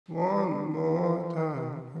One more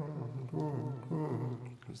time.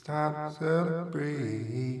 It's time to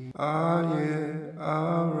celebrate. Oh yeah,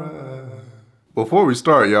 alright. Before we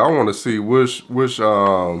start, y'all, I want to see which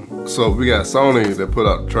so we got Sony that put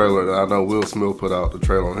out the trailer. I know Will Smith put out the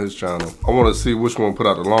trailer on his channel. I want to see which one put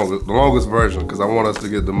out the longest version, because I want us to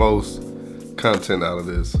get the most content out of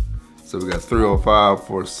this. So we got 305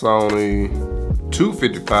 for Sony,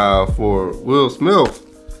 255 for Will Smith.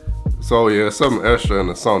 So yeah, something extra in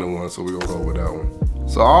the Sony one, so we're gonna go with that one.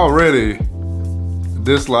 So already,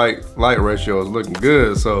 this light ratio is looking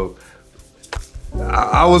good, so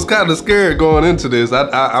I was kind of scared going into this.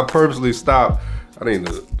 I purposely stopped. I need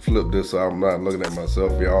to flip this so I'm not looking at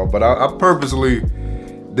myself, y'all. But I purposely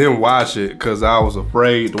didn't watch it because I was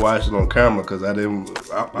afraid to watch it on camera because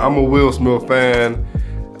I'm a Will Smith fan.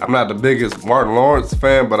 I'm not the biggest Martin Lawrence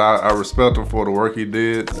fan, but I respect him for the work he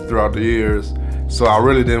did throughout the years. So I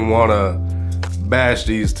really didn't want to bash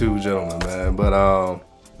these two gentlemen, man. But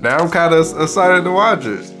now I'm kind of excited to watch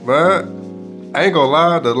it, man. I ain't gonna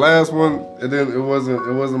lie, the last one, it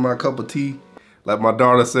wasn't my cup of tea. Like my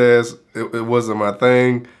daughter says, it wasn't my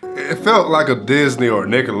thing. It felt like a Disney or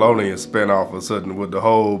Nickelodeon spinoff or something with the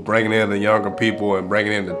whole bringing in the younger people and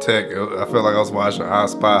bringing in the tech. I felt like I was watching I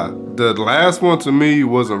Spy. The last one to me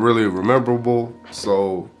wasn't really memorable,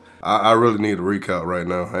 so I really need a recount right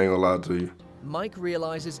now. I ain't gonna lie to you. Mike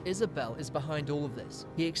realizes Isabel is behind all of this.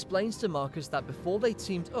 He explains to Marcus that before they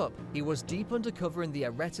teamed up, he was deep undercover in the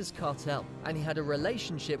Aretas cartel, and he had a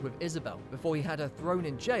relationship with Isabel before he had her thrown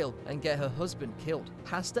in jail and get her husband killed.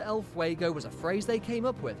 Hasta el fuego was a phrase they came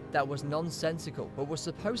up with that was nonsensical, but was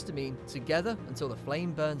supposed to mean together until the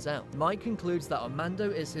flame burns out. Mike concludes that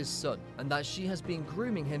Armando is his son, and that she has been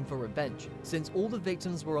grooming him for revenge, since all the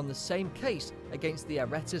victims were on the same case against the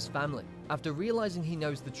Aretas family. After realizing he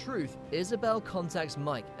knows the truth, Isabel contacts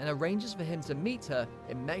Mike and arranges for him to meet her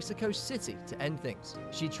in Mexico City to end things.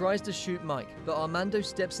 She tries to shoot Mike, but Armando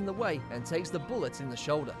steps in the way and takes the bullet in the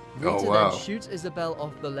shoulder. Rita then shoots Isabel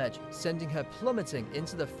off the ledge, sending her plummeting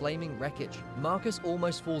into the flaming wreckage. Marcus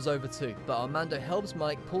almost falls over too, but Armando helps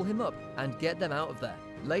Mike pull him up and get them out of there.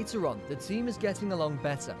 Later on, the team is getting along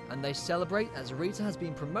better, and they celebrate as Rita has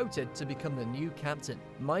been promoted to become the new captain.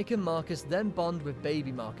 Mike and Marcus then bond with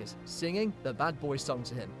baby Marcus, singing the Bad Boy song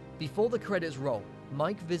to him. Before the credits roll,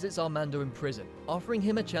 Mike visits Armando in prison, offering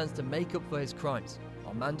him a chance to make up for his crimes.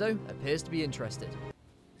 Armando appears to be interested.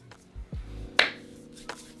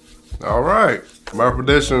 All right, my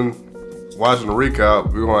prediction, watching the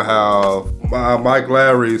recap, we're gonna have Mike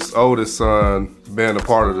Lowrey's oldest son being a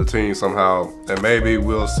part of the team somehow, and maybe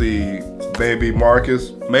we'll see baby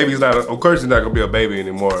Marcus. Maybe he's not, of course he's not gonna be a baby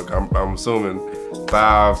anymore. I'm assuming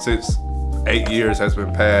 5, 6, 8 years has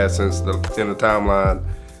been passed since in the timeline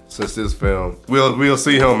since this film. We'll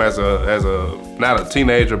see him as a not a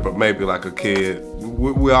teenager, but maybe like a kid.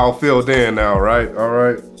 We all filled in now, right? All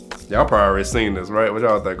right. Y'all probably already seen this, right? What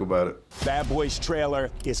y'all think about it? Bad Boys trailer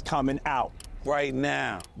is coming out. Right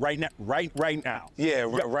now. Right now. Right now. Yeah,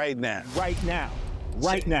 right now. Right now.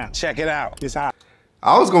 Right now. Check it out. It's hot.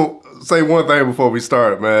 I was gonna say one thing before we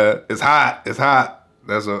start, man. It's hot. It's hot.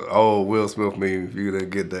 That's an old Will Smith meme if you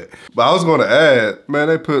didn't get that. But I was gonna add, man,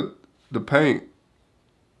 they put the paint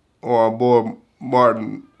on our boy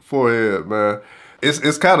Martin's forehead, man.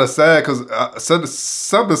 It's kind of sad because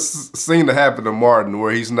something seemed to happen to Martin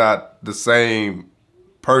where he's not the same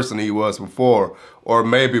person he was before, or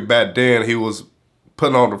maybe back then he was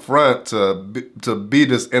putting on the front to be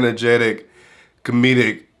this energetic,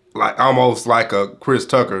 comedic, like almost like a Chris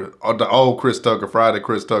Tucker, or the old Chris Tucker, Friday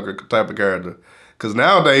Chris Tucker type of character. Because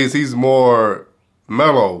nowadays he's more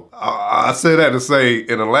mellow. I say that to say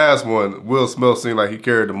in the last one, Will Smith seemed like he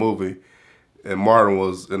carried the movie and Martin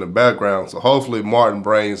was in the background. So hopefully Martin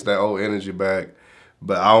brings that old energy back.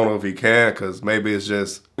 But I don't know if he can, because maybe it's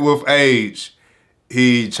just with age,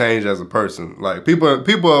 he changed as a person. Like people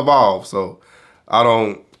evolve, so I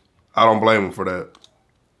don't blame him for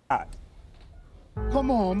that.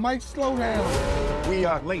 Come on, Mike, slow down. We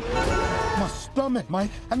are late. My stomach,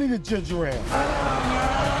 Mike. I need a ginger ale.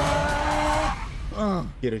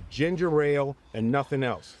 Get a ginger ale and nothing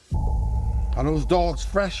else. Are those dogs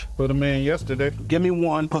fresh? Put them in yesterday. Give me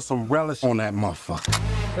one. Put some relish on that motherfucker.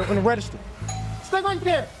 Open the register. Stay right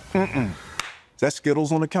there. Is that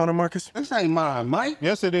Skittles on the counter, Marcus? This ain't mine, Mike.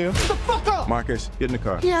 Yes, it is. Shut the fuck up. Marcus, get in the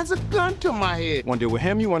car. He has a gun to my head. Want to deal with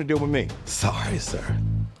him? You want to deal with me? Sorry, sir,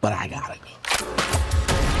 but I gotta go.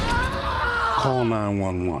 Call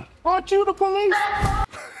 911. Aren't you the police?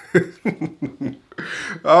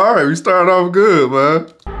 All right, we started off good, man.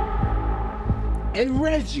 Hey,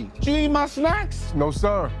 Reggie, you eat my snacks? No,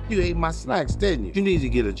 sir. You ate my snacks, didn't you? You need to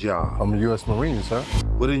get a job. I'm a U.S. Marine, sir.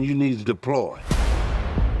 Well, then you need to deploy.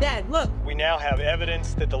 Dad, look. We now have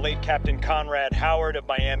evidence that the late Captain Conrad Howard of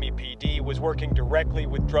Miami PD was working directly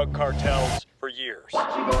with drug cartels for years.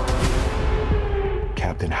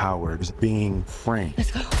 Captain Howard is being framed.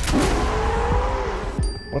 Let's go.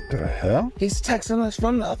 What the hell? He's texting us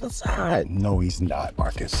from the other side. No, he's not,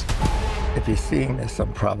 Marcus. If you're seeing this,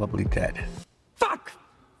 I'm probably dead. Fuck!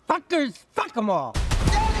 Fuckers! Fuck them all!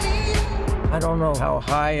 I don't know how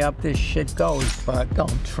high up this shit goes, but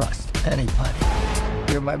don't trust anybody.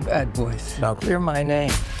 You're my bad boys. Now clear my name.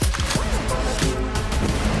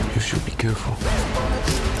 You should be careful.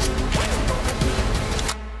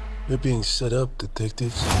 You're being set up,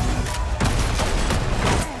 detectives.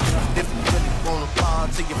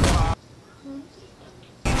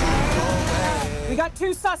 We got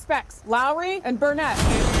 2 suspects, Lowrey and Burnett.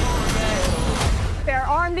 They're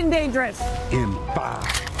armed and dangerous. In 5,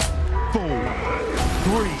 4, 3.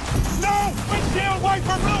 No! Windshield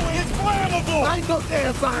wiper fluid is flammable! I ain't no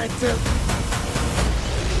damn scientist.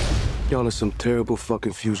 Y'all are some terrible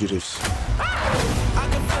fucking fugitives. I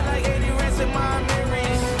can feel like 80 rats in my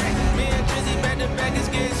memories. Me and Drizzy back to back is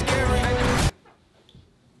getting scary.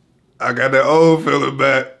 I got that old feeling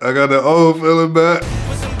back. I got that old feeling back.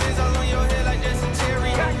 Put some things all on your head like Jason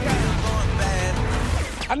Terry. Going bad.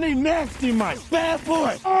 I need nasty Mike. Bad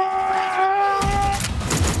boy.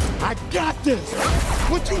 I got this.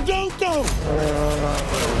 What you don't do?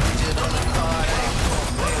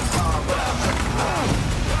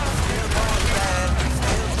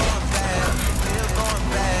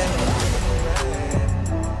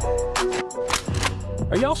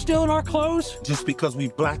 Are y'all still in our clothes? Just because we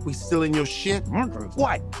black, we still in your shit?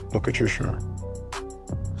 What? Look at your shirt.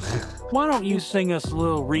 Why don't you sing us a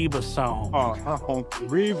little Reba song?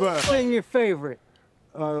 Reba. Sing your favorite.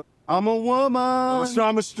 I'm a woman. So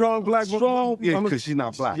I'm a strong black woman. Yeah, because she's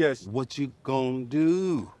not black. Yes. What you gonna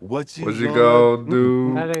do? What you gonna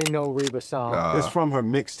do? That ain't no Reba song. It's from her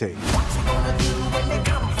mixtape.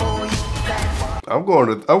 I'm going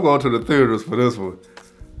to the theaters for this one.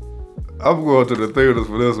 I'm going to the theaters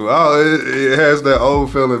for this one. Oh, it has that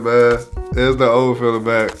old feeling, man. It has that old feeling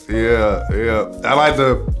back. Yeah, yeah. I like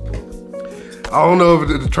I don't know if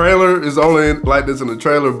the trailer is only like this in the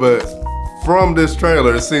trailer, but from this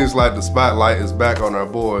trailer, it seems like the spotlight is back on our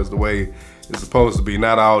boys the way it's supposed to be,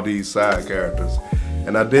 not all these side characters.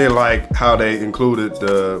 And I did like how they included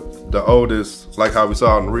the oldest, like how we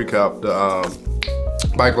saw in the recap,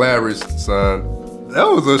 the Mike Larry's son. That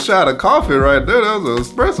was a shot of coffee right there. That was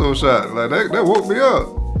an espresso shot. Like that woke me up.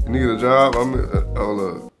 You need a job? Hold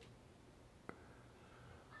up.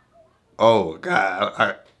 Oh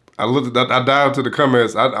God, I looked. I dived to the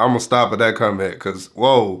comments. I'm gonna stop at that comment because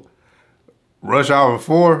whoa, Rush Hour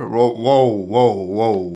 4. Whoa.